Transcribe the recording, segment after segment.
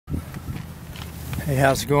Hey,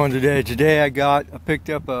 how's it going today? Today I picked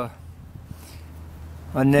up a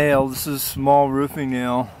nail. This is a small roofing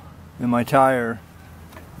nail in my tire,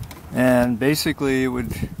 and basically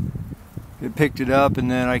it picked it up,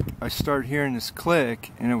 and then I started hearing this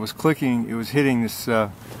click, and it was clicking. It was hitting this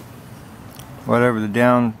whatever, the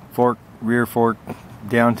down fork, rear fork,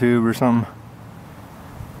 down tube or something.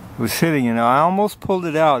 It was hitting it. I almost pulled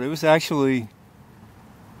it out. It was actually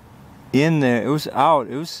in there. It was out.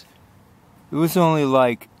 It was only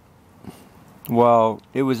like, well,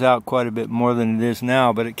 it was out quite a bit more than it is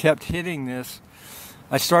now, but it kept hitting this.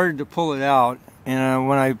 I started to pull it out, and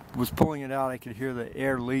when I was pulling it out, I could hear the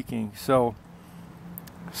air leaking. So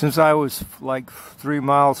since I was like 3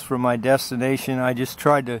 miles from my destination, I just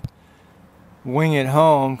tried to wing it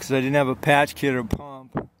home because I didn't have a patch kit or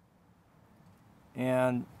pump,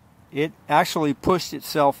 and it actually pushed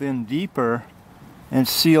itself in deeper and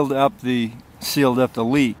sealed up the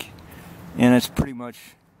leak. And it's pretty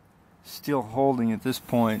much still holding at this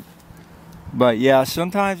point. But yeah,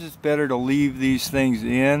 sometimes it's better to leave these things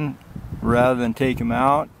in rather than take them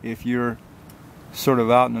out if you're sort of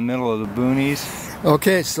out in the middle of the boonies.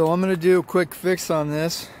 Okay, so I'm going to do a quick fix on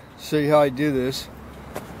this, show you how I do this.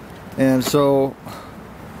 And so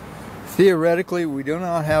theoretically we do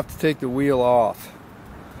not have to take the wheel off,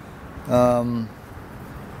 but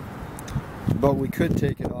we could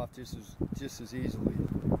take it off just as easily.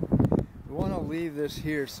 We want to leave this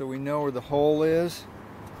here so we know where the hole is,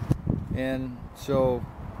 and so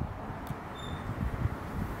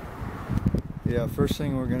yeah, first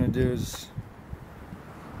thing we're going to do is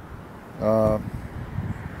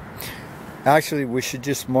actually we should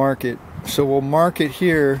just mark it. So we'll mark it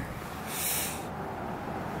here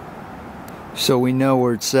so we know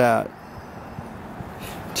where it's at,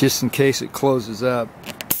 just in case it closes up.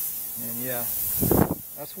 And yeah,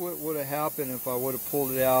 that's what would have happened if I would have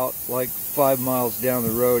pulled it out like 5 miles down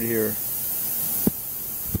the road here.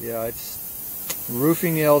 Yeah, it's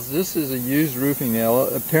roofing nails. This is a used roofing nail.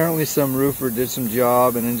 Apparently some roofer did some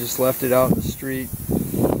job and then just left it out in the street,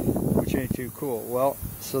 which ain't too cool. Well,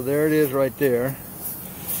 so there it is right there.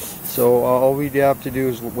 So all we'd have to do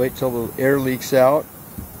is wait till the air leaks out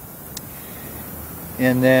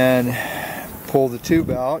and then pull the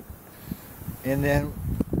tube out. And then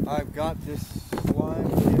I've got this slime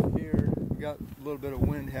kit here. We've got a little bit of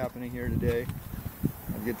wind happening here today.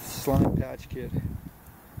 I'll get the slime patch kit,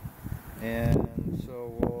 and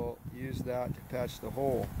so we'll use that to patch the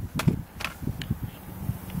hole.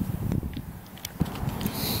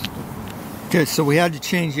 Okay, so we had to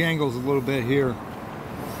change angles a little bit here.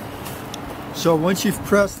 So once you've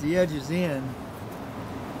pressed the edges in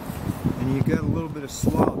and you've got a little bit of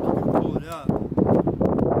slop, you can pull it up.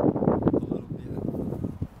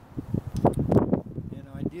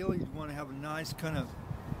 Ideally, you want to have a nice kind of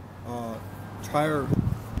tire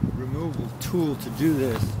removal tool to do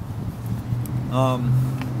this.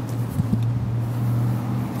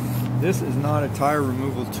 This is not a tire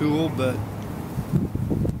removal tool, but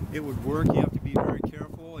it would work. You have to be very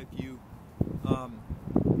careful if you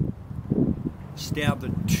stab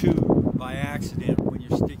the tube by accident when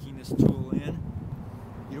you're sticking this tool in.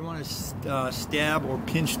 You don't want to stab or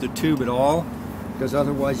pinch the tube at all, because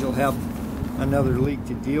otherwise you'll have another leak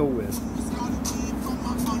to deal with.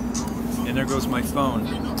 And there goes my phone.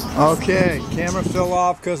 Okay, camera fell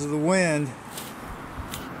off because of the wind.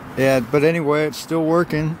 Yeah, but anyway, it's still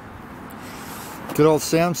working. Good old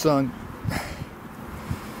Samsung.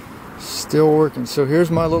 Still working. So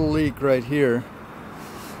here's my little leak right here.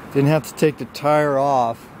 Didn't have to take the tire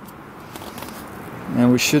off.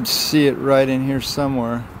 And we should see it right in here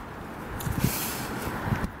somewhere.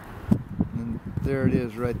 There it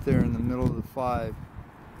is, right there in the middle of the 5.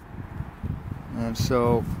 And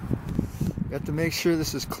so you have to make sure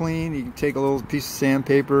this is clean. You can take a little piece of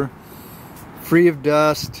sandpaper, free of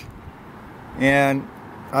dust. And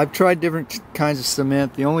I've tried different kinds of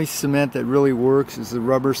cement. The only cement that really works is the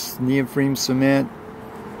rubber neoprene cement.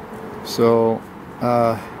 So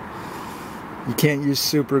you can't use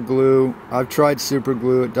super glue. I've tried super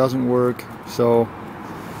glue, it doesn't work. So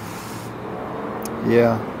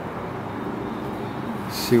yeah.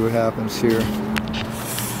 See what happens here.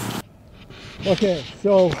 Okay,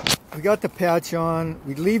 so we got the patch on.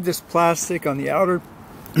 We leave this plastic on the outer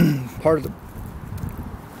part of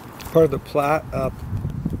the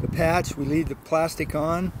patch. We leave the plastic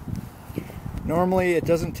on. Normally, it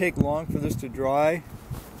doesn't take long for this to dry.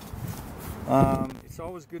 It's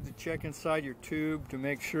always good to check inside your tube to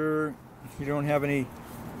make sure you don't have any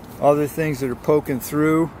other things that are poking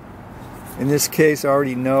through. In this case, I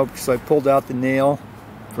already know because I pulled out the nail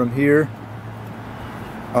from here.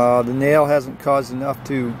 The nail hasn't caused enough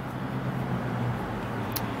to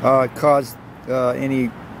caused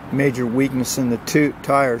any major weakness in the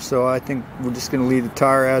tire. So I think we're just going to leave the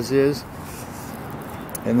tire as is,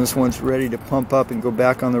 and this one's ready to pump up and go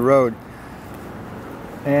back on the road.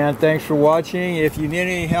 And thanks for watching. If you need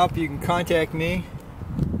any help, you can contact me.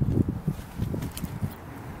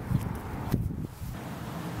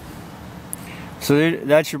 So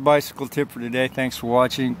that's your bicycle tip for today. Thanks for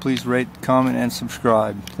watching. Please rate, comment, and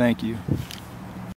subscribe. Thank you.